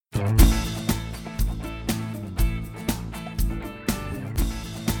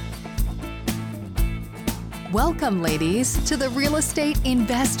Welcome, ladies, to the Real Estate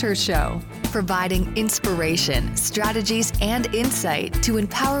Investor Show, providing inspiration, strategies, and insight to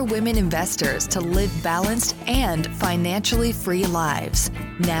empower women investors to live balanced and financially free lives.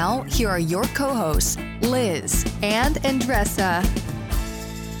 Now, here are your co-hosts, Liz and Andressa.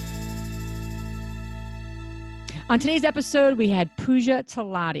 On today's episode, we had Puja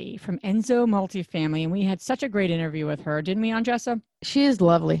Talati from Enzo Multifamily, and we had such a great interview with her, didn't we, Andressa? She is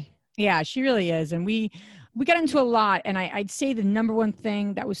lovely. Yeah, she really is. And we got into a lot, and I'd say the number one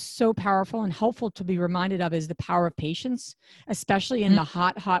thing that was so powerful and helpful to be reminded of is the power of patience, especially in the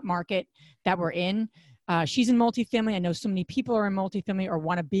hot market that we're in. She's in multifamily. I know so many people are in multifamily or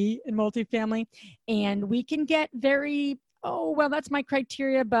want to be in multifamily, and we can get very, oh, well, that's my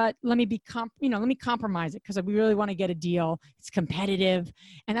criteria, but let me compromise it because we really want to get a deal. It's competitive,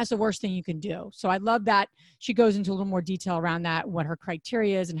 and that's the worst thing you can do. So I love that she goes into a little more detail around that, what her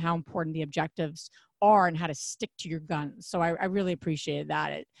criteria is and how important the objectives are and how to stick to your guns. So I really appreciated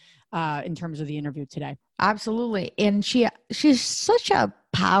that in terms of the interview today. Absolutely. And she's such a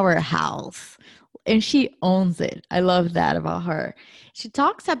powerhouse, and she owns it. I love that about her. She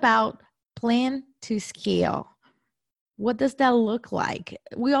talks about plan to scale. What does that look like?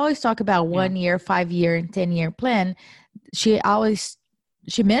 We always talk about 1 year, 5 year, and 10-year plan. She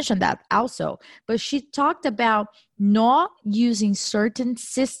mentioned that also, but she talked about not using certain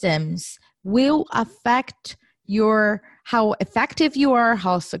systems will affect how effective you are,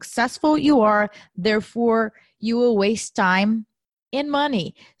 how successful you are. Therefore, you will waste time and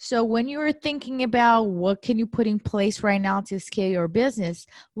money. So when you're thinking about what can you put in place right now to scale your business,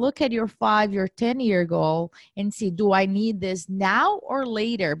 look at your 5 year, 10-year goal and see, do I need this now or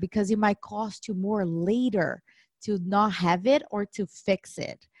later? Because it might cost you more later to not have it or to fix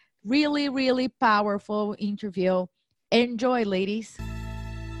it. Really, really powerful interview. Enjoy, ladies.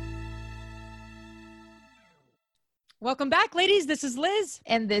 Welcome back, ladies. This is Liz.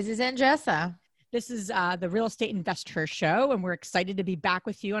 And this is Andressa. This is the Real Estate Investor Show, and we're excited to be back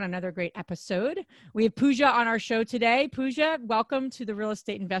with you on another great episode. We have Puja on our show today. Puja, welcome to the Real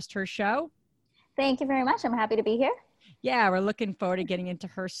Estate Investor Show. Thank you very much. I'm happy to be here. Yeah, we're looking forward to getting into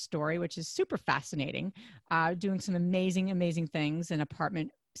her story, which is super fascinating, doing some amazing, amazing things in apartment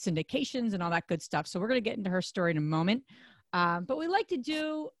syndications and all that good stuff. So we're going to get into her story in a moment. But we like to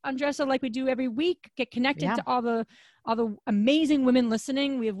do, Andressa, like we do every week, get connected to all the amazing women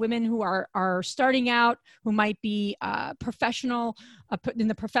listening. We have women who are starting out, who might be professional, in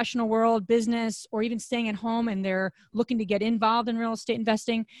the professional world, business, or even staying at home, and they're looking to get involved in real estate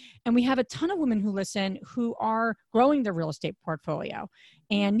investing. And we have a ton of women who listen who are growing their real estate portfolio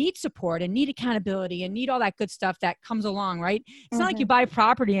and need support and need accountability and need all that good stuff that comes along, right? It's not like you buy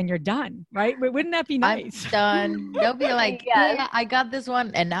property and you're done, right? Wouldn't that be nice? I'm done. They'll be like, yeah, I got this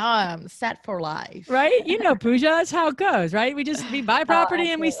one and now I'm set for life. Right? You know, Puja, that's how it goes, right? We buy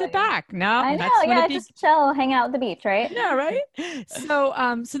property and we sit back. No, I know. Just chill, hang out at the beach, right? Yeah, right. So,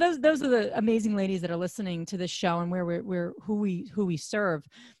 those are the amazing ladies that are listening to this show and who we serve.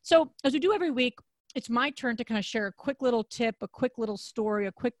 So as we do every week, it's my turn to kind of share a quick little tip, a quick little story,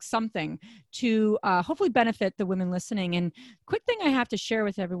 a quick something to hopefully benefit the women listening. And quick thing I have to share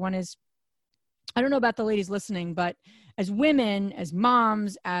with everyone is, I don't know about the ladies listening, but as women, as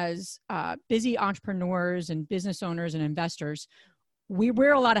moms, as busy entrepreneurs and business owners and investors, we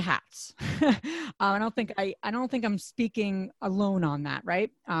wear a lot of hats. I don't think I'm speaking alone on that,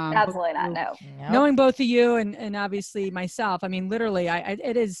 right? Absolutely not. No. Knowing both of you and obviously myself, I mean, literally,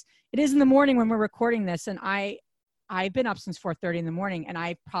 it is in the morning when we're recording this, and I've been up since 4:30 in the morning, and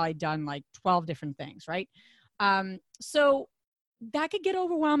I've probably done like 12 different things, right? So that could get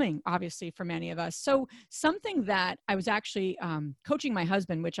overwhelming, obviously, for many of us. So something that I was actually coaching my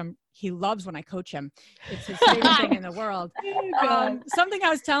husband, which he loves when I coach him. It's his favorite thing in the world. Something I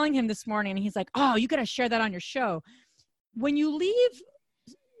was telling him this morning, and he's like, "Oh, you got to share that on your show." When you leave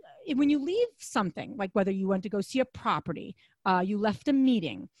something, like whether you went to go see a property, you left a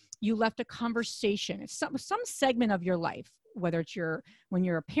meeting, you left a conversation, it's some segment of your life, whether it's when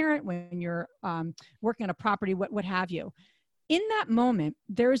you're a parent, when you're working on a property, what have you. In that moment,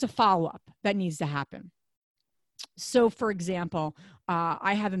 there is a follow-up that needs to happen. So, for example,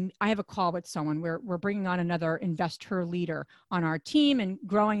 I have a call with someone. We're bringing on another investor leader on our team and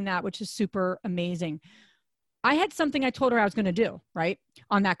growing that, which is super amazing. I had something I told her I was going to do, right,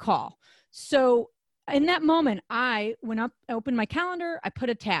 on that call. So in that moment, I went up, I opened my calendar, I put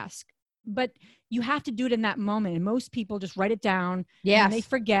a task. But you have to do it in that moment. And most people just write it down and they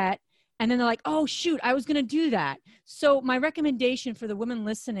forget. And then they're like, oh, shoot, I was going to do that. So my recommendation for the women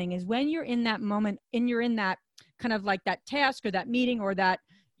listening is when you're in that moment and you're in that kind of like that task or that meeting or that,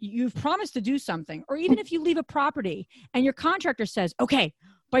 you've promised to do something, or even if you leave a property and your contractor says, okay,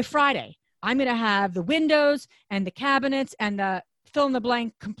 by Friday, I'm going to have the windows and the cabinets and the fill in the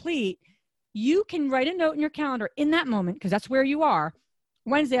blank complete. You can write a note in your calendar in that moment, because that's where you are.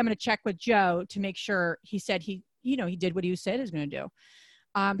 Wednesday, I'm going to check with Joe to make sure he said he did what he said he was going to do.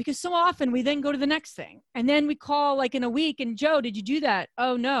 Because so often we then go to the next thing, and then we call like in a week and, Joe, did you do that?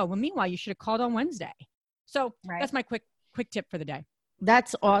 Oh no. Well, meanwhile, you should have called on Wednesday. So That's my quick tip for the day.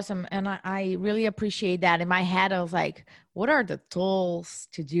 That's awesome. And I really appreciate that. In my head, I was like, what are the tools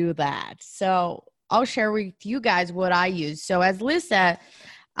to do that? So I'll share with you guys what I use. So as Liz said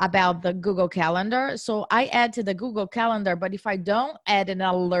about the Google Calendar, so I add to the Google Calendar, but if I don't add an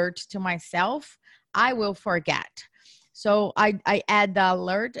alert to myself, I will forget. So I add the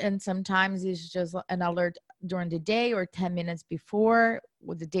alert, and sometimes it's just an alert during the day or 10 minutes before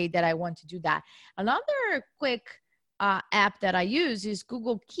with the day that I want to do that. Another quick app that I use is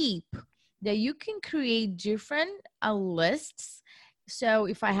Google Keep, that you can create different lists. So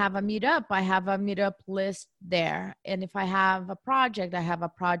if I have a meetup, I have a meetup list there. And if I have a project, I have a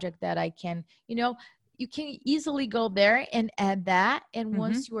project that I can, you can easily go there and add that. And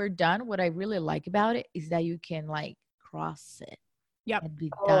once you are done, what I really like about it is that you can like cross it. Yep. And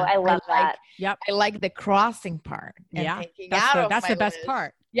be Oh, done. I love that. Yep. I like the crossing part. And That's the best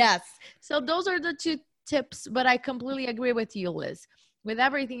part. Yes. So those are the two tips, but I completely agree with you, Liz. With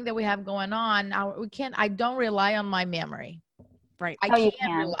everything that we have going on, I don't rely on my memory. Right. I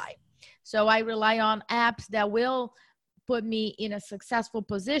can't rely. So I rely on apps that will put me in a successful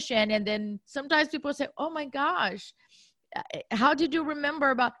position. And then sometimes people say, oh my gosh, how did you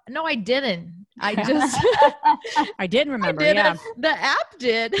remember about? No, I didn't. I just, I didn't remember. The app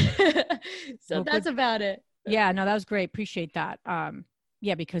did. So well, that's about it. Yeah, no, that was great. Appreciate that.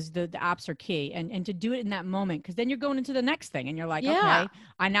 Yeah, because the apps are key, and to do it in that moment, because then you're going into the next thing and you're like, okay,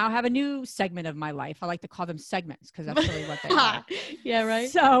 I now have a new segment of my life. I like to call them segments because that's really what they are. Yeah, right.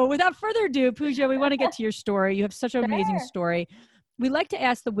 So without further ado, Puja, we want to get to your story. You have such an amazing story. We like to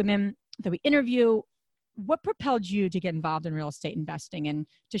ask the women that we interview, what propelled you to get involved in real estate investing and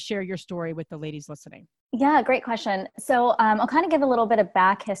to share your story with the ladies listening? Yeah, great question. So I'll kind of give a little bit of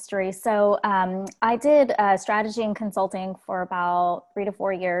back history. So I did strategy and consulting for about 3 to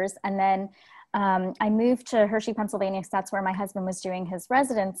 4 years. And then I moved to Hershey, Pennsylvania, because that's where my husband was doing his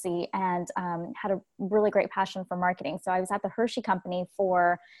residency, and had a really great passion for marketing. So I was at the Hershey company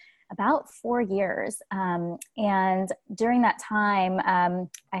for about 4 years. And during that time,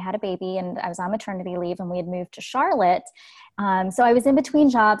 I had a baby and I was on maternity leave, and we had moved to Charlotte. So I was in between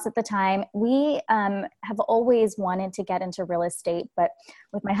jobs at the time. We have always wanted to get into real estate, but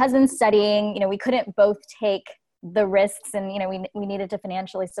with my husband studying, we couldn't both take the risks, and, we needed to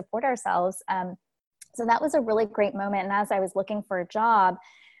financially support ourselves. So that was a really great moment. And as I was looking for a job,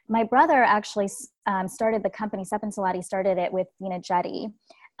 my brother actually started the company, Talati started it with Jetty.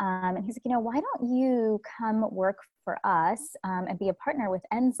 And he's like, why don't you come work for us and be a partner with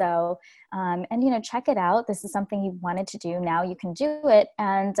Enzo and, check it out. This is something you wanted to do. Now you can do it.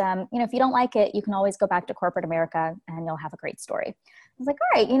 And, if you don't like it, you can always go back to corporate America and you'll have a great story. I was like,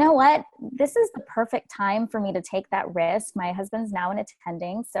 all right, you know what? This is the perfect time for me to take that risk. My husband's now in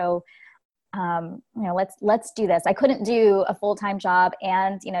attending. So, let's do this. I couldn't do a full-time job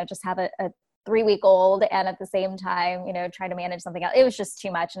and, just have a 3-week-old and at the same time, trying to manage something else. It was just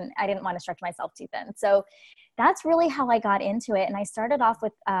too much, and I didn't want to stretch myself too thin. So that's really how I got into it. And I started off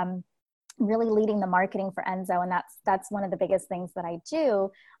with really leading the marketing for Enzo, and that's one of the biggest things that I do.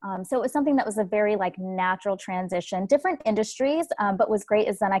 So it was something that was a very natural transition, different industries, but was great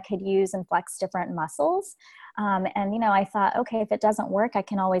is then I could use and flex different muscles. And I thought, okay, if it doesn't work, I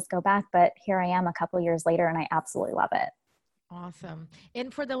can always go back. But here I am a couple of years later, and I absolutely love it. Awesome.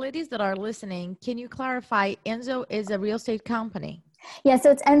 And for the ladies that are listening, can you clarify, Enzo is a real estate company? Yeah,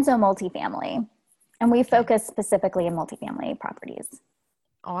 so it's Enzo Multifamily, and we focus specifically in multifamily properties.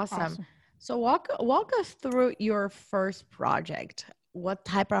 Awesome. So walk us through your first project. What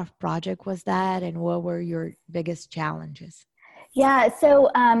type of project was that, and what were your biggest challenges? Yeah, so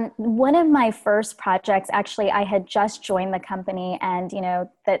one of my first projects, actually, I had just joined the company, and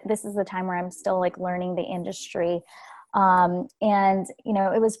that this is the time where I'm still learning the industry. And,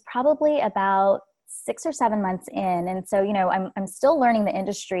 it was probably about 6 or 7 months in. And so, I'm still learning the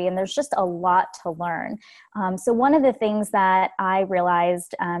industry, and there's just a lot to learn. So one of the things that I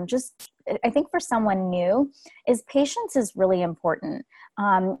realized, I think for someone new, is patience is really important.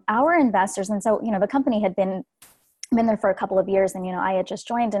 Our investors, and so, the company had been there for a couple of years, and, I had just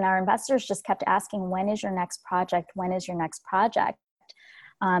joined, and our investors just kept asking, when is your next project? When is your next project?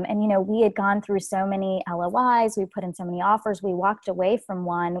 And, we had gone through so many LOIs, we put in so many offers, we walked away from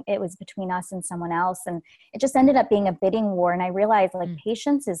one. It was between us and someone else. And it just ended up being a bidding war. And I realized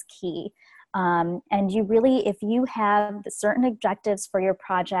patience is key. And you really, if you have certain objectives for your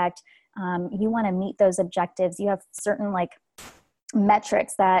project, you want to meet those objectives. You have certain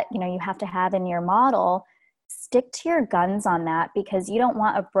metrics that, you have to have in your model. Stick to your guns on that, because you don't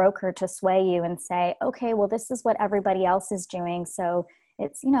want a broker to sway you and say, okay, well, this is what everybody else is doing, so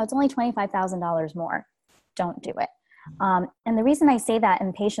it's only $25,000 more. Don't do it. And the reason I say that,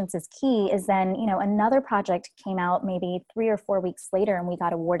 and patience is key, is then, another project came out maybe 3 or 4 weeks later, and we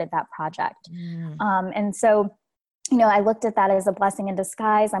got awarded that project. And so, I looked at that as a blessing in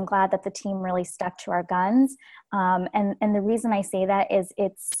disguise. I'm glad that the team really stuck to our guns. And the reason I say that is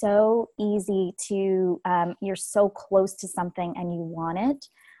it's so easy to, you're so close to something and you want it,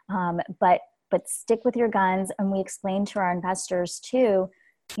 but stick with your guns. And we explained to our investors too,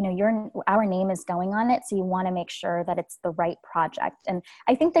 our name is going on it. So you want to make sure that it's the right project. And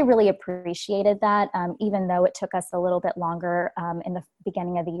I think they really appreciated that, even though it took us a little bit longer in the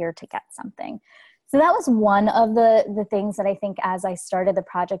beginning of the year to get something. So that was one of the things that I think as I started the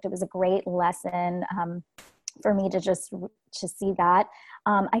project, it was a great lesson for me to see that.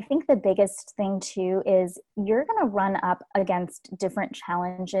 I think the biggest thing too is you're going to run up against different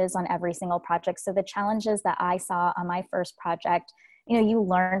challenges on every single project. So the challenges that I saw on my first project, you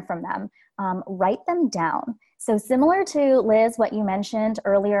learn from them. Write them down. So similar to Liz, what you mentioned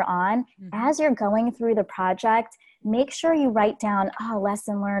earlier on, as you're going through the project, make sure you write down,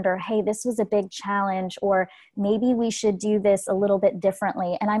 lesson learned, or, hey, this was a big challenge, or maybe we should do this a little bit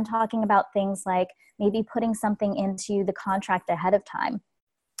differently. And I'm talking about things like maybe putting something into the contract ahead of time.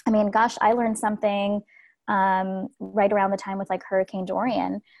 I mean, gosh, I learned something right around the time with Hurricane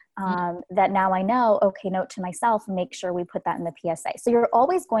Dorian that now I know, okay, note to myself, make sure we put that in the PSA. So you're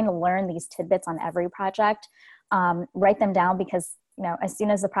always going to learn these tidbits on every project. Write them down, because as soon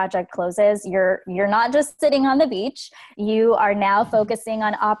as the project closes, you're not just sitting on the beach. You are now focusing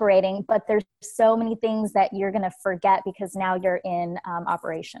on operating, but there's so many things that you're going to forget because now you're in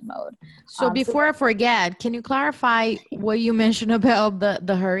operation mode. So before I forget, can you clarify what you mentioned about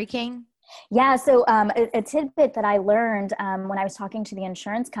the hurricane? Yeah. So a tidbit that I learned when I was talking to the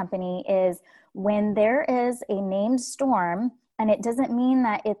insurance company is when there is a named storm, and it doesn't mean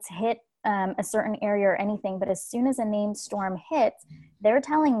that it's hit a certain area or anything, but as soon as a named storm hits, they're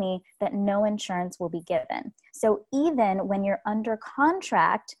telling me that no insurance will be given. So even when you're under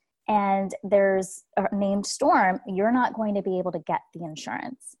contract and there's a named storm, you're not going to be able to get the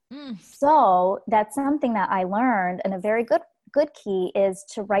insurance. So that's something that I learned, and a very good key is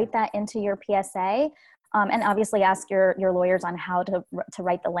to write that into your PSA. And obviously ask your lawyers on how to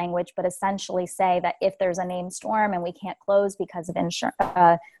write the language, but essentially say that if there's a named storm and we can't close because of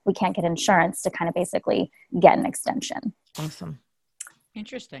we can't get insurance, to kind of basically get an extension. Awesome.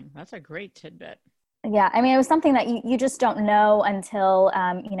 Interesting. That's a great tidbit. Yeah. I mean, it was something that you just don't know until,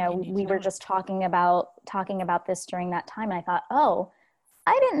 we were just talking about this during that time. And I thought, oh,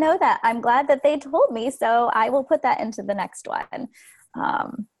 I didn't know that. I'm glad that they told me. So I will put that into the next one.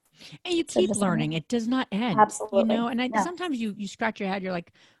 And you keep learning. It does not end. Absolutely. And sometimes you scratch your head. You're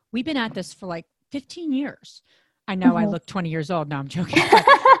like, we've been at this for 15 years. I know I look 20 years old. No, I'm joking. But,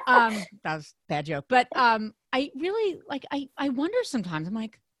 that was a bad joke. But I really I wonder sometimes, I'm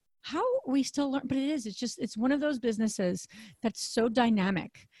like, how are we still learn? But it's one of those businesses that's so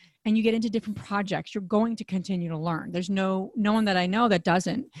dynamic, and you get into different projects, you're going to continue to learn. There's no one that I know that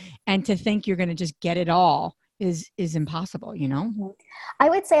doesn't. And to think you're going to just get it all is impossible, I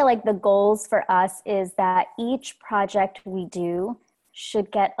would say the goals for us is that each project we do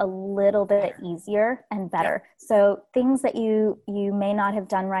should get a little bit easier and better. So things that you may not have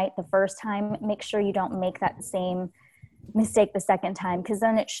done right the first time, make sure you don't make that same mistake the second time, because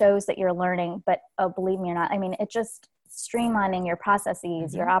then it shows that you're learning. But believe me or not, I mean, it just streamlining your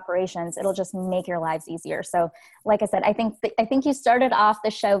processes, your operations, it'll just make your lives easier. So like I said, I think you started off the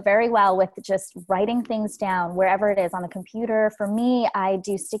show very well with just writing things down wherever it is on the computer. For me, I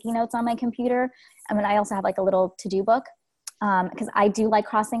do sticky notes on my computer. I mean, I also have a little to-do book because I do like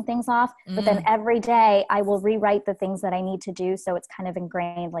crossing things off, but then every day I will rewrite the things that I need to do. So it's kind of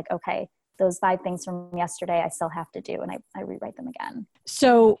ingrained, okay, those 5 things from yesterday I still have to do, and I rewrite them again.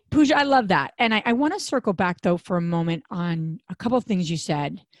 So Puja, I love that. And I want to circle back though for a moment on a couple of things you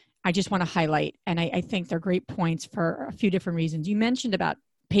said. I just want to highlight, and I think they're great points for a few different reasons. You mentioned about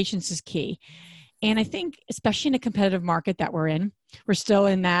patience is key. And I think, especially in a competitive market that we're in, we're still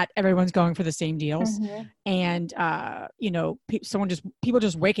in that everyone's going for the same deals. Mm-hmm. And, people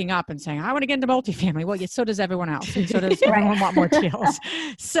just waking up and saying, I want to get into multifamily. Well, yeah, so does everyone else. And so does everyone want more deals.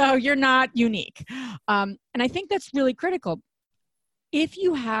 So you're not unique. And I think that's really critical. If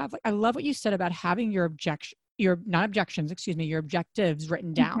you have, I love what you said about having your objectives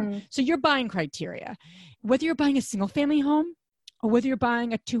written down. Mm-hmm. So you're buying criteria, whether you're buying a single family home or whether you're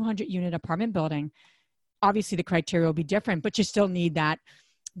buying a 200 unit apartment building, obviously the criteria will be different, but you still need that.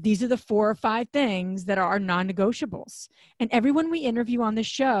 These are the 4 or 5 things that are non-negotiables. And everyone we interview on this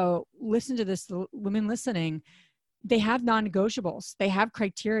show, listen to this, the women listening, they have non-negotiables. They have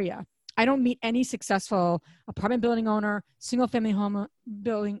criteria. I don't meet any successful apartment building owner, single family home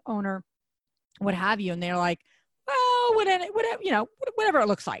building owner, what have you. And they're like, well, whatever it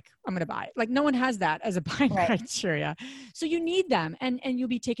looks like, I'm going to buy it. Like no one has that as a buying criteria. So you need them, and you'll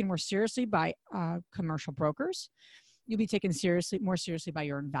be taken more seriously by commercial brokers. You'll be taken more seriously by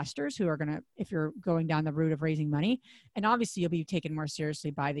your investors who are going to, if you're going down the route of raising money, and obviously you'll be taken more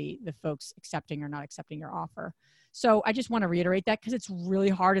seriously by the folks accepting or not accepting your offer. So I just want to reiterate that because it's really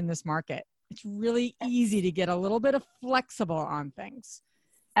hard in this market. It's really easy to get a little bit of flexible on things.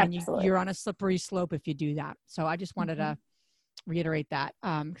 And you're on a slippery slope if you do that. So I just wanted to reiterate that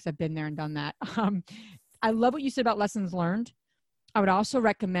because I've been there and done that. I love what you said about lessons learned. I would also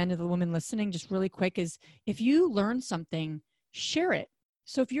recommend to the women listening, just really quick, is if you learn something, share it.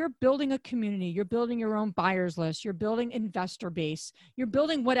 So if you're building a community, you're building your own buyers list, you're building investor base, you're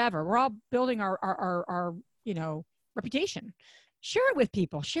building whatever. We're all building our reputation. Share it with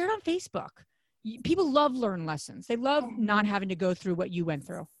people. Share it on Facebook. People love learn lessons. They love not having to go through what you went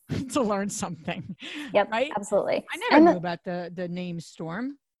through to learn something. Yep, right? absolutely. I never knew about the name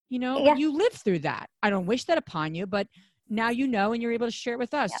Storm, but you lived through that. I don't wish that upon you, but now you know, and you're able to share it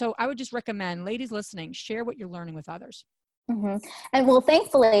with us. Yeah. So I would just recommend, ladies listening, share what you're learning with others. Mm-hmm. And well,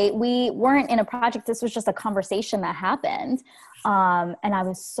 thankfully, we weren't in a project. This was just a conversation that happened. And I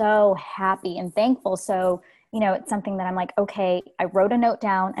was so happy and thankful. So, it's something that I'm like, okay, I wrote a note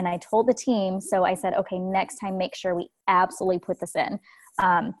down and I told the team. So I said, okay, next time, make sure we absolutely put this in.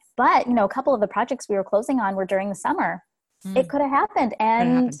 But, a couple of the projects we were closing on were during the summer. It could have happened.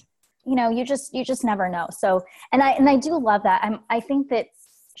 And, you just never know. So, and I do love that. I think that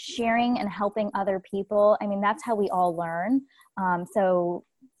sharing and helping other people, that's how we all learn. So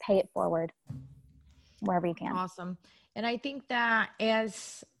pay it forward wherever you can. Awesome. And I think that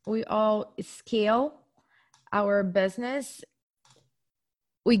as we all scale our business,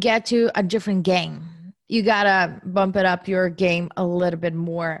 we get to a different game. You got to bump it up your game a little bit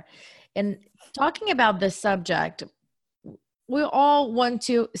more. And talking about this subject, we all want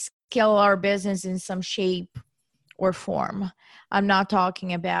to scale our business in some shape or form. I'm not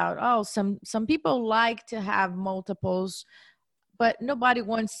talking about, some people like to have multiples, but nobody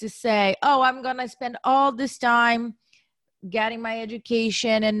wants to say, I'm going to spend all this time getting my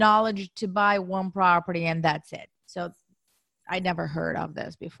education and knowledge to buy one property and that's it. So I never heard of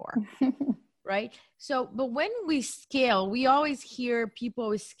this before. Right? So, but when we scale, we always hear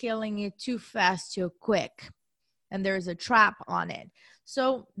people scaling it too fast, too quick, and there's a trap on it.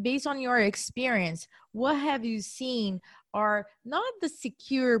 So based on your experience, what have you seen are not the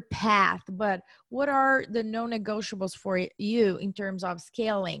secure path, but what are the non-negotiables for you in terms of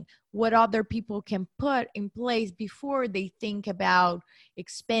scaling? What other people can put in place before they think about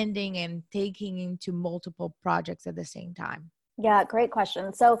expanding and taking into multiple projects at the same time? Yeah, great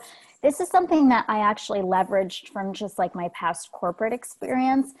question. So this is something that I actually leveraged from just like my past corporate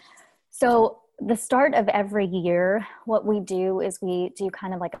experience. So the start of every year, what we do is we do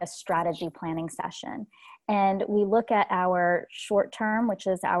kind of like a strategy planning session. And we look at our short term, which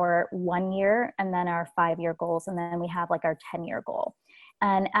is our 1 year, and then our 5-year goals. And then we have like our 10-year goal.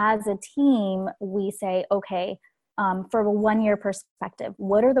 And as a team, we say, okay, for a 1-year perspective,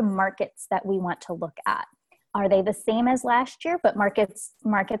 what are the markets that we want to look at? Are they the same as last year? But markets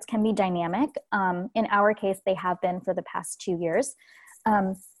can be dynamic. In our case, they have been for the past 2 years.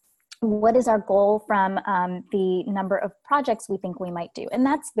 What is our goal from the number of projects we think we might do? And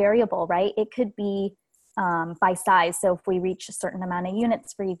that's variable, right? It could be by size. So if we reach a certain amount of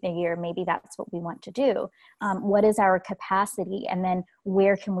units for the year, maybe that's what we want to do. What is our capacity? And then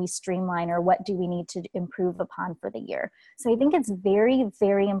where can we streamline, or what do we need to improve upon for the year? So I think it's very,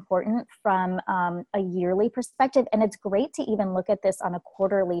 very important from a yearly perspective. And it's great to even look at this on a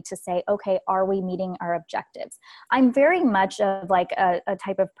quarterly to say, okay, are we meeting our objectives? I'm very much of like a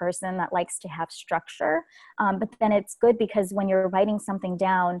type of person that likes to have structure. But then it's good because when you're writing something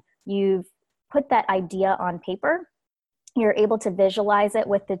down, you've put that idea on paper, you're able to visualize it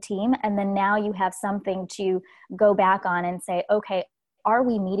with the team. And then now you have something to go back on and say, okay, are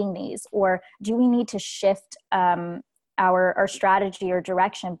we meeting these? Or do we need to shift our strategy or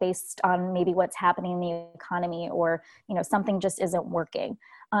direction based on maybe what's happening in the economy, or, something just isn't working.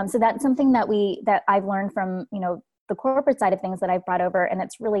 So that's something that I've learned from, the corporate side of things that I've brought over, and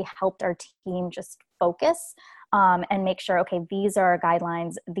it's really helped our team just focus and make sure, okay, these are our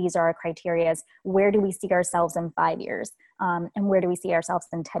guidelines, these are our criterias. Where do we see ourselves in 5 years? And where do we see ourselves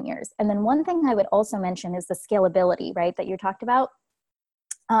in 10 years? And then one thing I would also mention is the scalability, right, that you talked about.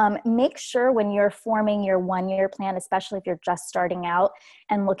 Make sure when you're forming your 1-year plan, especially if you're just starting out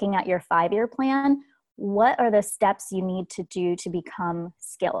and looking at your 5-year plan, what are the steps you need to do to become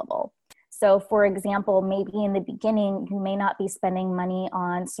scalable? So for example, maybe in the beginning, you may not be spending money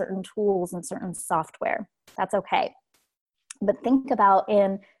on certain tools and certain software. That's okay. But think about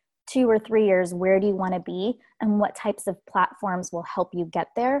in 2 or 3 years, where do you want to be and what types of platforms will help you get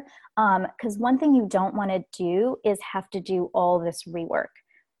there? Because one thing you don't want to do is have to do all this rework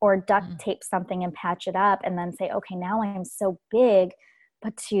or duct tape something and patch it up and then say, okay, now I am so big,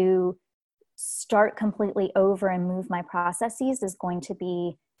 but to start completely over and move my processes is going to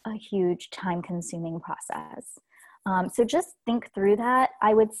be a huge time-consuming process. So just think through that.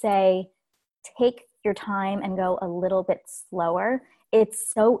 I would say take your time and go a little bit slower.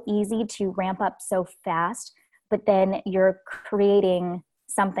 It's so easy to ramp up so fast, but then you're creating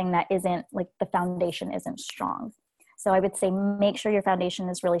something that isn't, like, the foundation isn't strong. So I would say make sure your foundation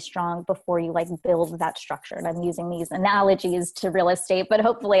is really strong before you build that structure. And I'm using these analogies to real estate, but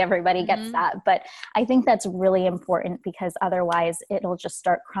hopefully everybody gets that. But I think that's really important, because otherwise it'll just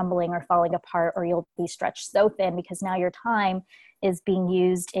start crumbling or falling apart, or you'll be stretched so thin because now your time is being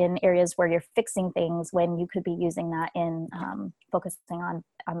used in areas where you're fixing things when you could be using that in focusing on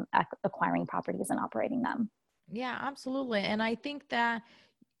acquiring properties and operating them. Yeah, absolutely. And I think that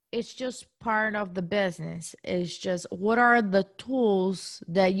it's just part of the business. It's just, what are the tools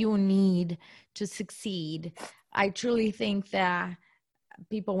that you need to succeed? I truly think that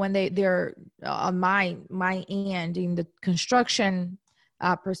people, when they're on my end in the construction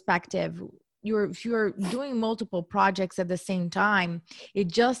perspective, if you're doing multiple projects at the same time, it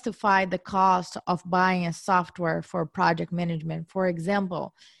justifies the cost of buying a software for project management. For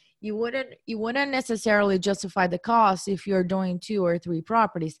example, you wouldn't necessarily justify the cost if you're doing 2 or 3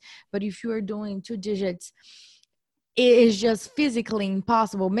 properties, but if you're doing 2 digits, it is just physically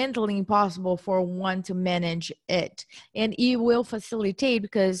impossible, mentally impossible for one to manage it. And it will facilitate,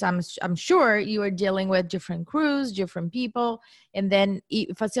 because I'm sure you are dealing with different crews, different people, and then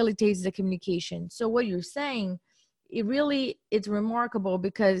it facilitates the communication. So what you're saying, it's remarkable,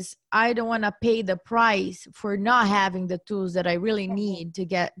 because I don't want to pay the price for not having the tools that I really need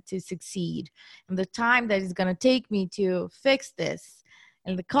to succeed, and the time that it's going to take me to fix this,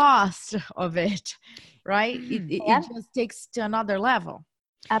 and the cost of it, right? It just takes to another level.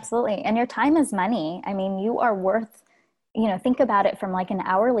 Absolutely. And your time is money. I mean, you are worth, think about it from an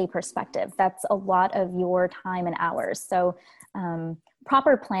hourly perspective. That's a lot of your time and hours. So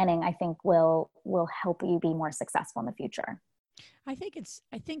proper planning, I think, will help you be more successful in the future. I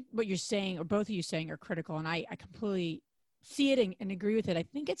think what you're saying, or both of you saying, are critical. And I completely see it and agree with it. I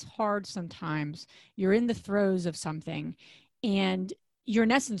think it's hard sometimes. You're in the throes of something and you're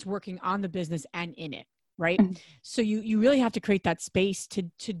in essence working on the business and in it, right? Mm-hmm. So you really have to create that space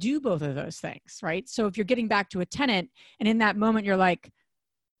to do both of those things, right? So if you're getting back to a tenant and in that moment you're like,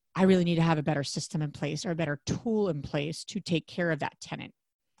 I really need to have a better system in place or a better tool in place to take care of that tenant,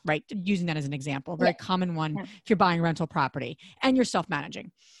 right? Using that as an example, very common one if you're buying rental property and you're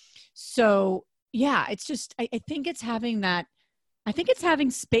self-managing. So yeah, it's just, I think it's having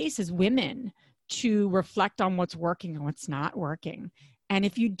space as women to reflect on what's working and what's not working. And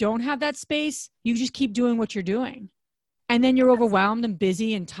if you don't have that space, you just keep doing what you're doing. And then you're overwhelmed and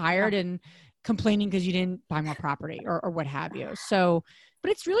busy and tired and complaining because you didn't buy more property or what have you. So,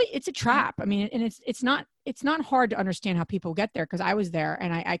 but it's a trap. I mean, and it's not hard to understand how people get there, because I was there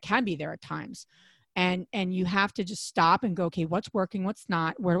and I can be there at times. And you have to just stop and go, okay, what's working, what's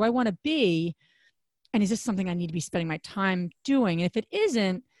not, where do I want to be? And is this something I need to be spending my time doing? And if it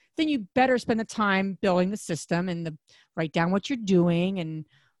isn't, then you better spend the time building the system and write down what you're doing. And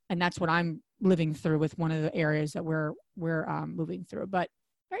that's what I'm living through with one of the areas that we're moving through. But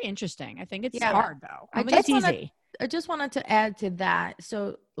very interesting. I think it's hard though. I think it's easy. I just wanted to add to that.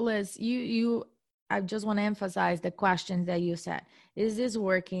 So Liz, I just want to emphasize the questions that you said. Is this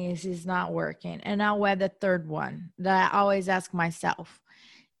working? Is this not working? And I'll add the third one that I always ask myself.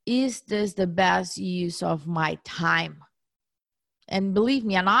 Is this the best use of my time? And believe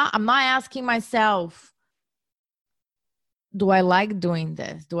me, I'm not asking myself do I like doing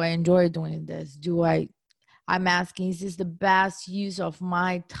this? Do I enjoy doing this? I'm asking, is this the best use of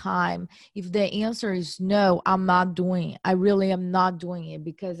my time? If the answer is no, I'm not doing it. I really am not doing it,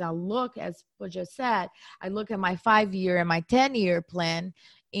 because I look, as Puja said, I look at my 5-year and my 10-year plan,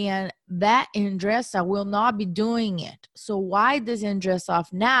 and that interest, I will not be doing it. So why this interest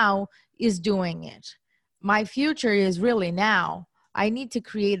of now is doing it? My future is really now. I need to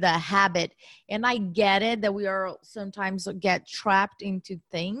create that habit. And I get it that we are sometimes get trapped into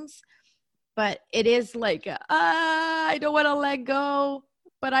things, but it is like, I don't want to let go,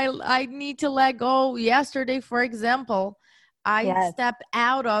 but I need to let go. Yesterday, for example, I Yes. stepped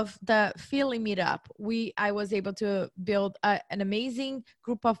out of the Philly meetup. I was able to build an amazing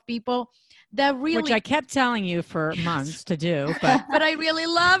group of people that really, which I kept telling you for months to do, but but I really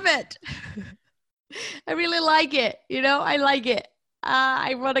love it. I really like it. I like it.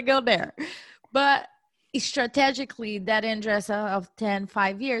 I want to go there, but strategically that interest of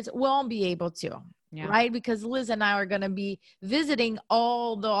 5 years won't be able to, right? Because Liz and I are going to be visiting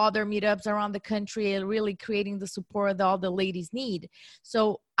all the other meetups around the country and really creating the support that all the ladies need.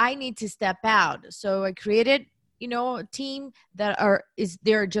 So I need to step out. So I created, a team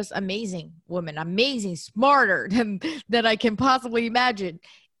they're just amazing women, amazing, smarter than I can possibly imagine.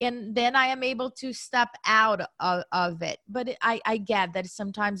 And then I am able to step out of it. But I get that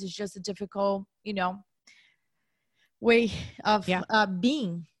sometimes it's just a difficult, way of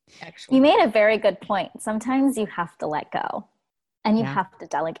being, actually. You made a very good point. Sometimes you have to let go and you have to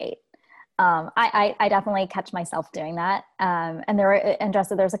delegate. I definitely catch myself doing that. And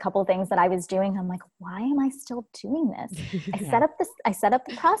there's a couple of things that I was doing. I'm like, why am I still doing this? I set up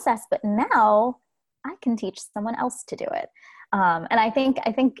the process, but now I can teach someone else to do it. And I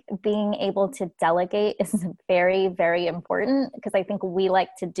think being able to delegate is very, very important, because I think we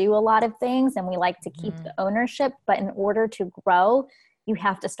like to do a lot of things and we like to keep the ownership, but in order to grow, you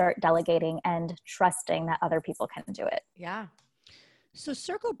have to start delegating and trusting that other people can do it. Yeah. So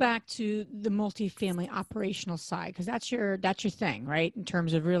circle back to the multifamily operational side, because that's your thing, right? In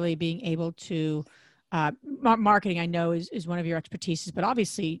terms of really being able to marketing, I know is one of your expertises, but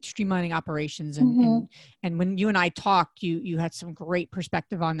obviously streamlining operations and when you and I talked, you had some great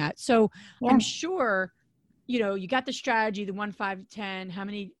perspective on that. So I'm sure, you got the strategy, the 1, 5, 10, how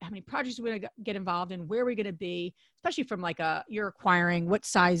many projects we're going to get involved in, where we're going to be, especially from like you're acquiring, what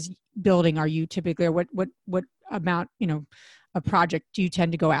size building are you typically, or what amount, a project do you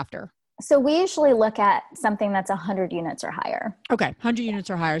tend to go after? So we usually look at something that's 100 units or higher. Okay. 100 units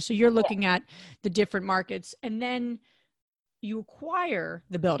or higher. So you're looking at the different markets, and then you acquire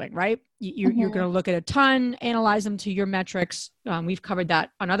the building, right? You're going to look at a ton, analyze them to your metrics. We've covered that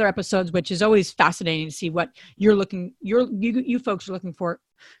on other episodes, which is always fascinating to see what you folks are looking for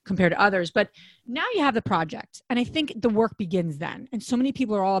compared to others. But now you have the project, and I think the work begins then. And so many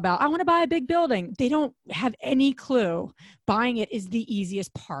people are all about, I want to buy a big building. They don't have any clue. Buying it is the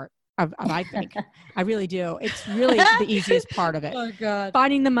easiest part. I think. I really do. It's really the easiest part of it. Oh God.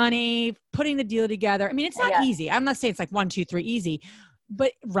 Finding the money, putting the deal together. I mean, it's not easy. I'm not saying it's like 1, 2, 3 easy,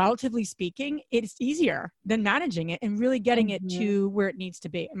 but relatively speaking, it's easier than managing it and really getting it to where it needs to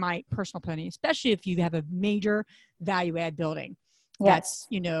be, in my personal opinion, especially if you have a major value add building. That's,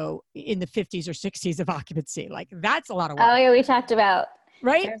 in the 50s or 60s of occupancy. Like that's a lot of work. Oh yeah, we talked about.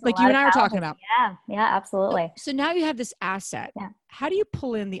 Right? Like you and I were talking about. Yeah, absolutely. So now you have this asset. Yeah. How do you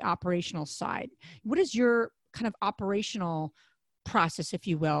pull in the operational side? What is your kind of operational process, if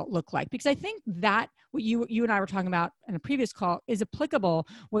you will, look like? Because I think that what you and I were talking about in a previous call is applicable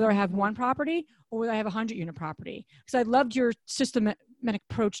whether I have one property or whether I have 100-unit property. Because I loved your systematic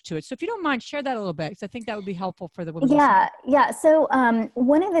approach to it. So if you don't mind, share that a little bit, because I think that would be helpful for the women. Yeah. So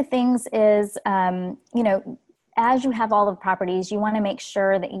one of the things is, as you have all of the properties, you want to make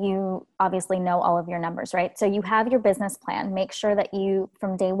sure that you obviously know all of your numbers, right? So you have your business plan. Make sure that you,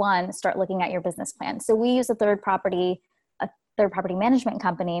 from day one, start looking at your business plan. So we use a third party management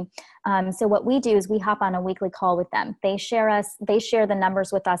company. So what we do is we hop on a weekly call with them. They share the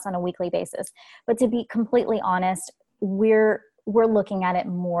numbers with us on a weekly basis. But to be completely honest, we're looking at it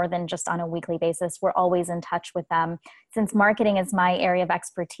more than just on a weekly basis. We're always in touch with them. Since marketing is my area of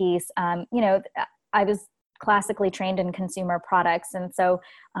expertise, I was classically trained in consumer products. And so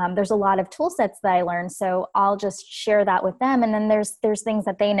there's a lot of tool sets that I learned. So I'll just share that with them. And then there's things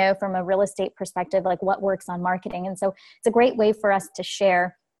that they know from a real estate perspective, like what works on marketing. And so it's a great way for us to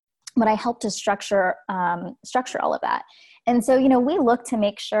share, but I help to structure all of that. And so, we look to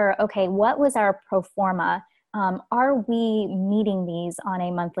make sure, okay, what was our pro forma are we meeting these on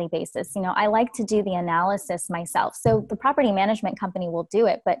a monthly basis? I like to do the analysis myself. So the property management company will do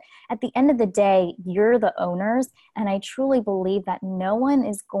it, but at the end of the day, you're the owners. And I truly believe that no one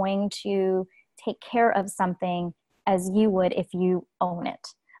is going to take care of something as you would if you own it.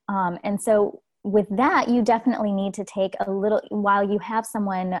 And so with that, you definitely need to take a little, while you have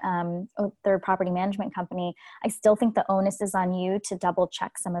someone, a third property management company, I still think the onus is on you to double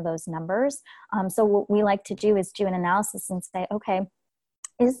check some of those numbers. So what we like to do is do an analysis and say, okay,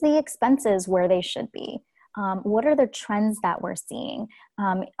 is the expenses where they should be? What are the trends that we're seeing?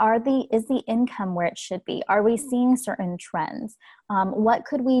 Is the income where it should be? Are we seeing certain trends? What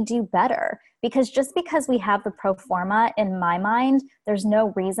could we do better? Because just because we have the pro forma, in my mind, there's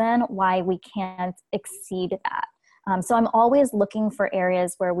no reason why we can't exceed that. So I'm always looking for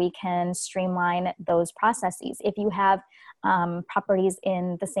areas where we can streamline those processes. If you have properties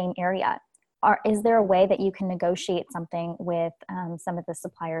in the same area, is there a way that you can negotiate something with some of the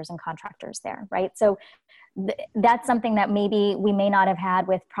suppliers and contractors there, right? So that's something that maybe we may not have had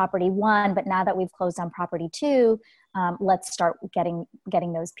with property 1, but now that we've closed on property 2, let's start getting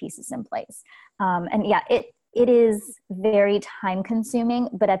those pieces in place. And yeah, it is very time consuming,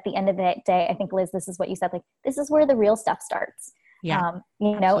 but at the end of the day, I think, Liz, this is what you said, like, this is where the real stuff starts. Yeah,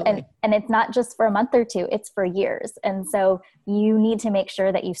 and it's not just for a month or two, it's for years. And so you need to make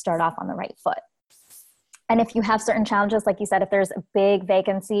sure that you start off on the right foot. And if you have certain challenges, like you said, if there's a big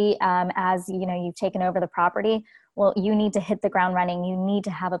vacancy, as you've taken over the property, well, you need to hit the ground running. You need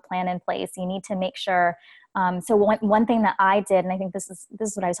to have a plan in place. You need to make sure. So one thing that I did, and I think this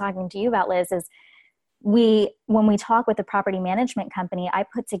is what I was talking to you about, Liz, is when we talk with the property management company, I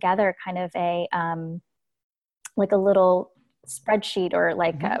put together kind of a little spreadsheet, or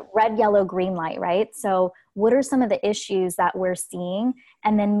like a red, yellow, green light, right? So what are some of the issues that we're seeing,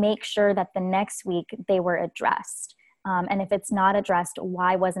 and then make sure that the next week they were addressed. And if it's not addressed,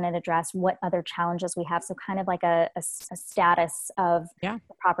 why wasn't it addressed? What other challenges we have? So kind of like a status of the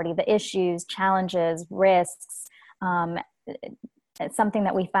property, the issues, challenges, risks. It's something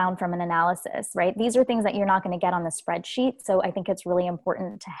that we found from an analysis, right? These are things that you're not going to get on the spreadsheet. So I think it's really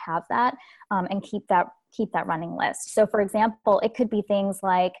important to have that and keep that running list. So for example, it could be things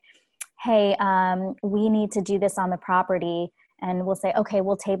like, hey, we need to do this on the property, and we'll say, okay,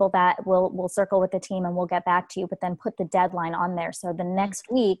 we'll table that. We'll circle with the team and we'll get back to you, but then put the deadline on there. So the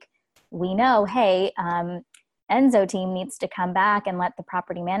next week we know, hey, Enzo team needs to come back and let the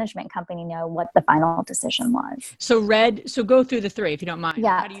property management company know what the final decision was. So go through the 3 if you don't mind.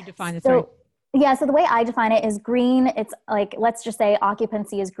 Yeah. How do you define the 3? Yeah, so the way I define it is green. It's like, let's just say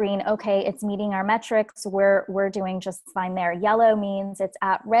occupancy is green. Okay, it's meeting our metrics. We're doing just fine there. Yellow means it's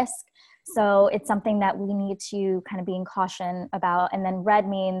at risk. So it's something that we need to kind of be in caution about. And then red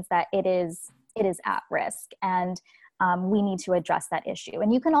means that it is at risk, and we need to address that issue.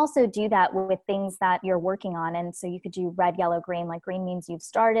 And you can also do that with things that you're working on. And so you could do red, yellow, green. Like green means you've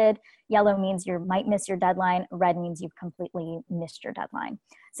started. Yellow means you might miss your deadline. Red means you've completely missed your deadline.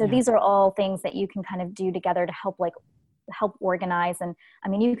 So these are all things that you can kind of do together to help organize. And I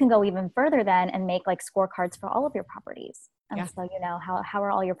mean, you can go even further then and make like scorecards for all of your properties. And so, how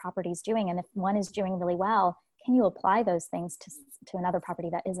are all your properties doing? And if one is doing really well, can you apply those things to another property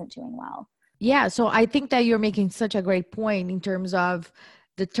that isn't doing well? Yeah. So I think that you're making such a great point in terms of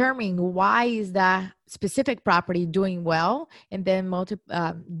determining why is that specific property doing well, and then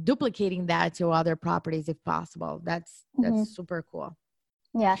duplicating that to other properties if possible. That's super cool.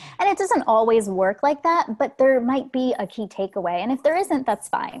 Yeah. And it doesn't always work like that, but there might be a key takeaway. And if there isn't, that's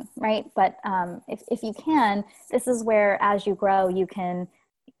fine. Right. But if you can, this is where, as you grow, you can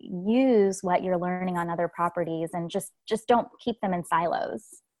use what you're learning on other properties, and just don't keep them in silos.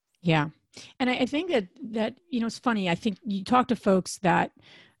 Yeah. And I think that, it's funny. I think you talk to folks that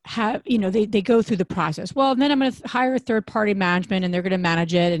have, they go through the process. Well, then I'm going to hire a third party management and they're going to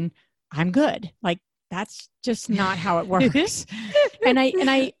manage it and I'm good. Like, that's just not how it works. and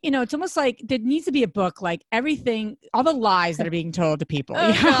I, it's almost like there needs to be a book, like everything, all the lies that are being told to people.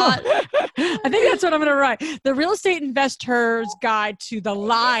 God. I think that's what I'm going to write. The Real Estate Investor's Guide to the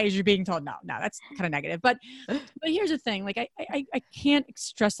Lies You're Being Told. No, that's kind of negative. But here's the thing. Like, I can't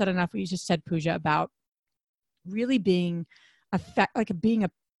stress that enough, what you just said, Puja, about really being being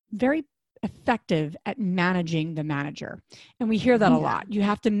a very effective at managing the manager. And we hear that a lot. You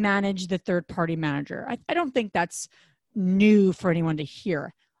have to manage the third party manager. I don't think that's new for anyone to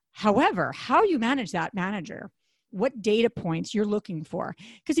hear. However, how you manage that manager, what data points you're looking for.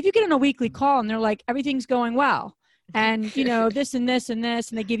 Because if you get on a weekly call and they're like, everything's going well, and this and this and this,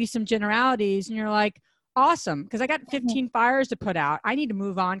 and they give you some generalities and you're like, awesome, because I got 15 fires to put out. I need to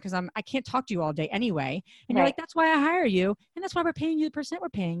move on because I can't talk to you all day anyway. And you're like, that's why I hire you. And that's why we're paying you the percent we're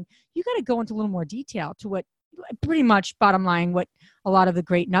paying. You got to go into a little more detail to what pretty much bottom line, what a lot of the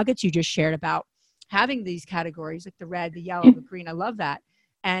great nuggets you just shared about having these categories like the red, the yellow, the green. I love that.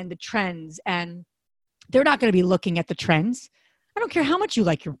 And the trends. And they're not going to be looking at the trends. I don't care how much you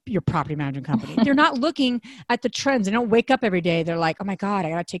like your property management company. They're not looking at the trends. They don't wake up every day. They're like, oh my God, I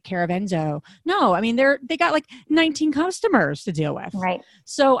got to take care of Enzo. No, I mean, they got like 19 customers to deal with. Right.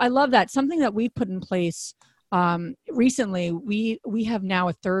 So I love that. Something that we put in place recently, we have now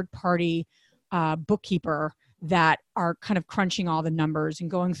a third party bookkeeper that are kind of crunching all the numbers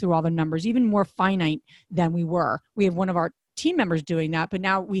and going through all the numbers, even more finite than we were. We have one of our team members doing that, but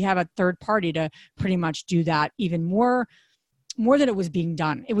now we have a third party to pretty much do that even more than it was being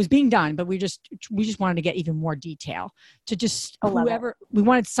done. It was being done, but we just wanted to get even more detail to just whoever we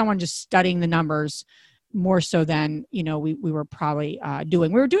wanted someone just studying the numbers more so than, we were probably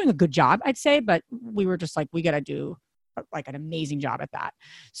doing. We were doing a good job, I'd say, but we were just like, we got to do like an amazing job at that.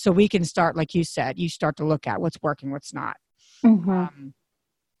 So we can start, like you said, you start to look at what's working, what's not. Mm-hmm.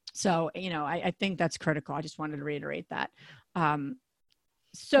 So, I think that's critical. I just wanted to reiterate that.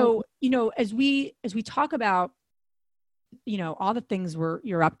 So, as we talk about, all the things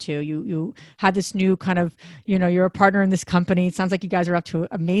you're up to, you had this new kind of, you're a partner in this company. It sounds like you guys are up to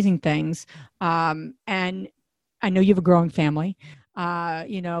amazing things. And I know you have a growing family. We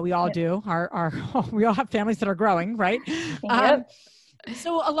all do. We all have families that are growing, right? Yep.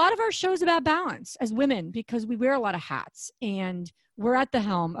 So a lot of our show's about balance as women, because we wear a lot of hats and we're at the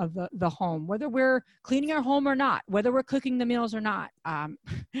helm of the home, whether we're cleaning our home or not, whether we're cooking the meals or not.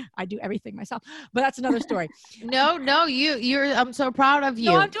 I do everything myself, but that's another story. No, I'm so proud of you.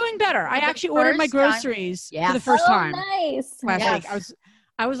 No, I'm doing better. I actually ordered my groceries for the first time nice. last week.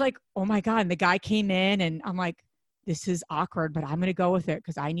 I was like, oh my God. And the guy came in and I'm like, this is awkward, but I'm going to go with it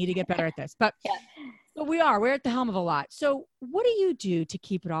because I need to get better at this. But we're at the helm of a lot. So what do you do to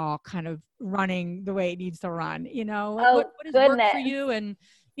keep it all kind of running the way it needs to run? What has worked for you? And,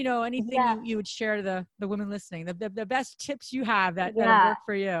 anything you would share to the women listening, the best tips you have that have worked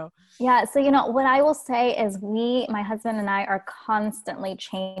for you. Yeah. So, what I will say is my husband and I are constantly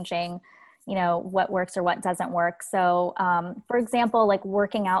changing, what works or what doesn't work. So, for example, like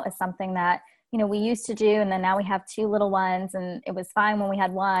working out is something that, we used to do, and then now we have 2 little ones, and it was fine when we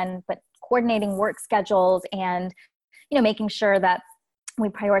had one, but coordinating work schedules and, making sure that we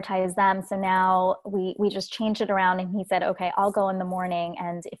prioritize them. So now we just changed it around, and he said, okay, I'll go in the morning,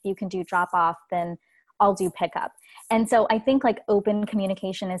 and if you can do drop off, then I'll do pickup. And so I think like open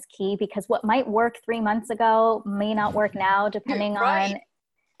communication is key, because what might work 3 months ago may not work now, depending on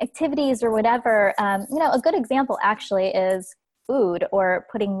activities or whatever. A good example actually is food or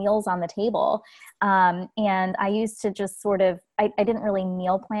putting meals on the table. And I used to just sort of, I didn't really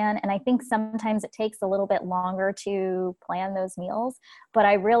meal plan. And I think sometimes it takes a little bit longer to plan those meals. But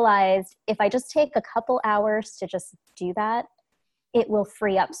I realized if I just take a couple hours to just do that, it will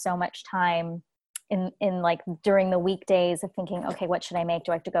free up so much time in like during the weekdays of thinking, okay, what should I make?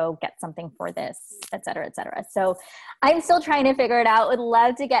 Do I have to go get something for this, et cetera, et cetera. So I'm still trying to figure it out. Would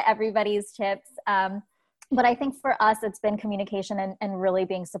love to get everybody's tips. But I think for us, it's been communication and really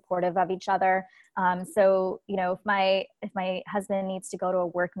being supportive of each other. So, if my husband needs to go to a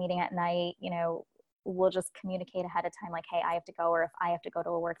work meeting at night, we'll just communicate ahead of time, like, hey, I have to go, or if I have to go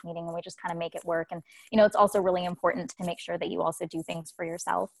to a work meeting, and we just kind of make it work. And, it's also really important to make sure that you also do things for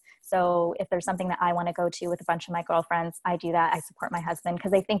yourself. So if there's something that I want to go to with a bunch of my girlfriends, I do that. I support my husband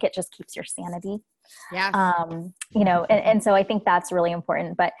because I think it just keeps your sanity. Yeah. And so I think that's really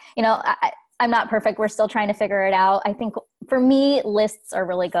important. But, I'm not perfect. We're still trying to figure it out. I think for me, lists are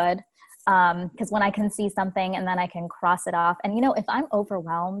really good. Because when I can see something and then I can cross it off. And, if I'm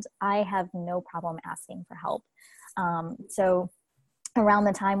overwhelmed, I have no problem asking for help. So around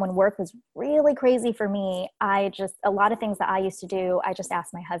the time when work was really crazy for me, a lot of things that I used to do, I just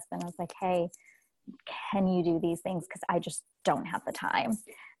asked my husband. I was like, hey, can you do these things? Because I just don't have the time.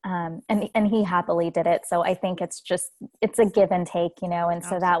 And he happily did it. So I think it's a give and take, and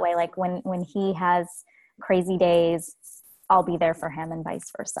so that way, like when he has crazy days, I'll be there for him and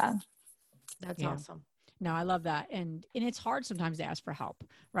vice versa. That's awesome. No, I love that. And it's hard sometimes to ask for help,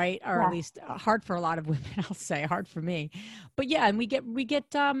 right? Or at least hard for a lot of women, I'll say, hard for me. But yeah, and we get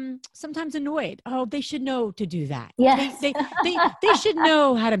sometimes annoyed. Oh, they should know to do that. Yes. They should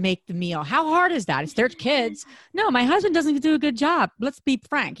know how to make the meal. How hard is that? It's their kids. No, my husband doesn't do a good job. Let's be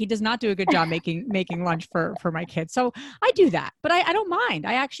frank. He does not do a good job making lunch for my kids. So I do that, but I don't mind.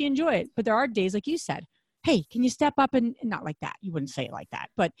 I actually enjoy it. But there are days, like you said, hey, can you step up and not like that. You wouldn't say it like that,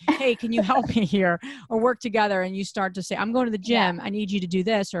 but hey, can you help me here or work together? And you start to say, I'm going to the gym. I need you to do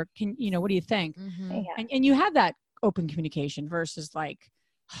this. Or what do you think? Mm-hmm. And you have that open communication versus like,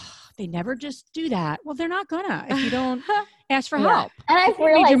 they never just do that. Well, they're not gonna if you don't ask for help. And I've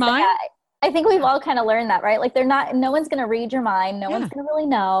realized your mind. I think we've all kind of learned that, right? Like no one's going to read your mind. No one's going to really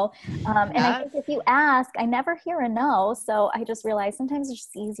know. And I think if you ask, I never hear a no. So I just realized sometimes it's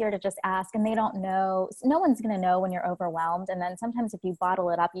just easier to just ask and they don't know. No one's going to know when you're overwhelmed. And then sometimes if you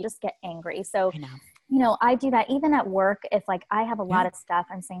bottle it up, you just get angry. So, I do that even at work. If like I have a lot of stuff,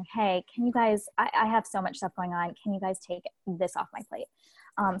 I'm saying, hey, can you guys, I have so much stuff going on. Can you guys take this off my plate?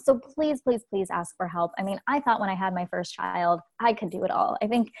 So please, please, please ask for help. I mean, I thought when I had my first child, I could do it all. I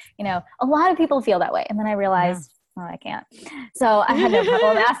think, a lot of people feel that way. And then I realized, I can't. So I had no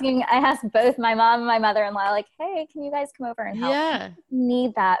problem asking. I asked both my mom and my mother-in-law, like, hey, can you guys come over and help? Yeah. You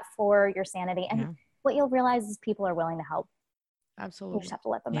need that for your sanity. And what you'll realize is people are willing to help. Absolutely. You just have to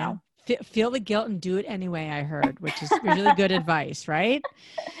let them know. Feel the guilt and do it anyway, I heard, which is really good advice, right?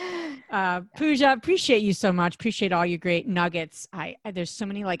 Puja, appreciate you so much. Appreciate all your great nuggets. There's so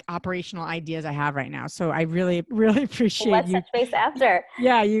many like operational ideas I have right now. So I really, really appreciate you. Let's touch base after.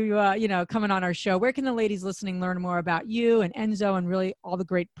 Yeah, you coming on our show. Where can the ladies listening learn more about you and Enzo and really all the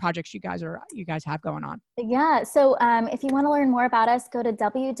great projects you guys have going on? Yeah. So if you want to learn more about us, go to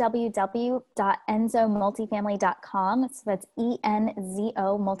www.enzomultifamily.com. So that's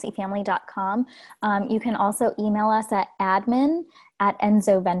ENZO multifamily.com. You can also email us at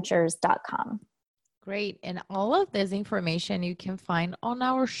admin@enzoventures.com. Great. And all of this information you can find on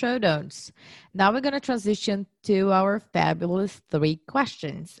our show notes. Now we're going to transition to our fabulous 3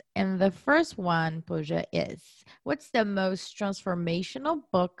 questions. And the first one, Puja, is what's the most transformational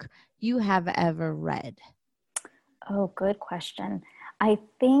book you have ever read? Oh, good question. I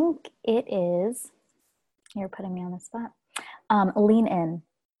think it is, you're putting me on the spot, Lean In.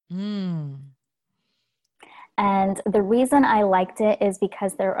 And the reason I liked it is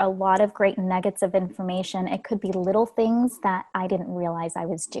because there are a lot of great nuggets of information. It could be little things that I didn't realize I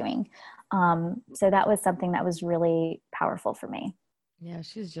was doing. So that was something that was really powerful for me. Yeah,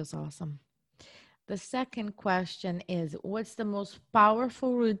 she's just awesome. The second question is, what's the most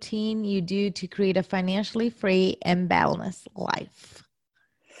powerful routine you do to create a financially free and balanced life?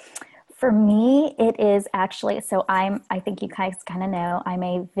 For me, it is actually, I think you guys kind of know, I'm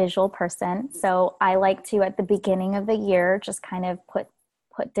a visual person. So I like to, at the beginning of the year, just kind of put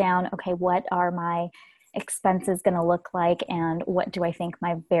down, okay, what are my expenses going to look like? And what do I think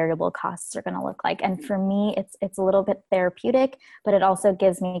my variable costs are going to look like? And for me, it's a little bit therapeutic, but it also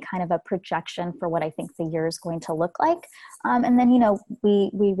gives me kind of a projection for what I think the year is going to look like. And then, we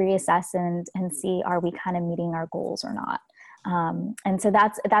reassess and see, are we kind of meeting our goals or not? And so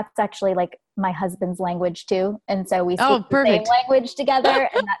that's actually like my husband's language too. And so we speak the same language together,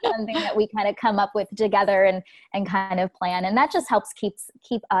 and that's something that we kind of come up with together and kind of plan. And that just helps keep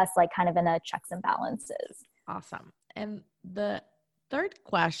us like kind of in a checks and balances. Awesome. And the third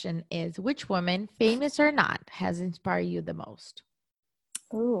question is, which woman, famous or not, has inspired you the most?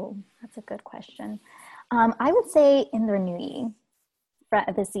 Ooh, that's a good question. I would say Indra Nooyi,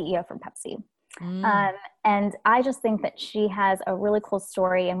 the CEO from Pepsi. And I just think that she has a really cool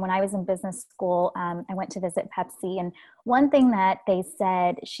story. And when I was in business school, I went to visit Pepsi. And one thing that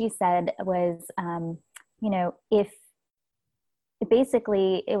she said was, if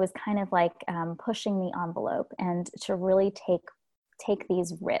basically it was kind of like pushing the envelope and to really take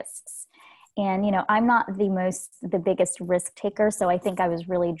these risks. And, I'm not the biggest risk taker. So I think I was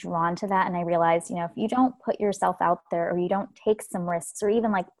really drawn to that. And I realized, if you don't put yourself out there, or you don't take some risks, or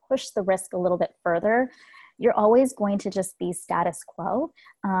even like push the risk a little bit further, you're always going to just be status quo.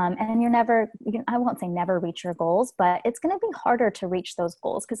 And I won't say never reach your goals, but it's going to be harder to reach those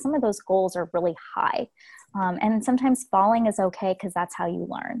goals because some of those goals are really high. And sometimes falling is okay because that's how you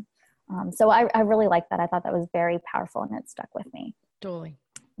learn. So I really like that. I thought that was very powerful and it stuck with me. Totally.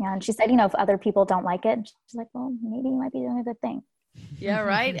 Yeah, and she said, if other people don't like it, she's like, well, maybe you might be doing a good thing. Yeah,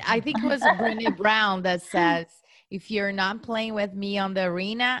 right. I think it was Brené Brown that says, if you're not playing with me on the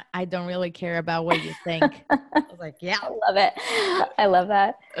arena, I don't really care about what you think. I was like, yeah. I love it. I love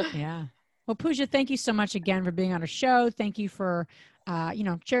that. Yeah. Well, Puja, thank you so much again for being on our show. Thank you for,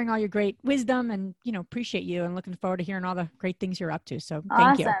 sharing all your great wisdom and, appreciate you and looking forward to hearing all the great things you're up to. So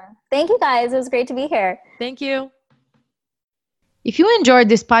thank you. Awesome. Thank you guys. It was great to be here. Thank you. If you enjoyed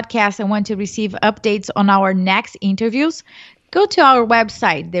this podcast and want to receive updates on our next interviews, go to our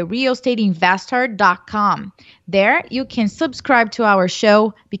website, therealestateinvestor.com. There, you can subscribe to our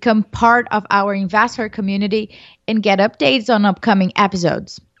show, become part of our investor community, and get updates on upcoming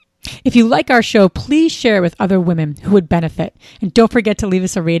episodes. If you like our show, please share it with other women who would benefit. And don't forget to leave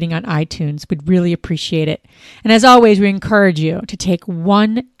us a rating on iTunes. We'd really appreciate it. And as always, we encourage you to take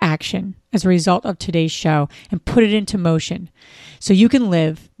one action as a result of today's show and put it into motion so you can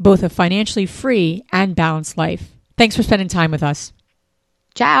live both a financially free and balanced life. Thanks for spending time with us.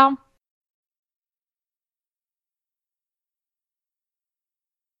 Ciao.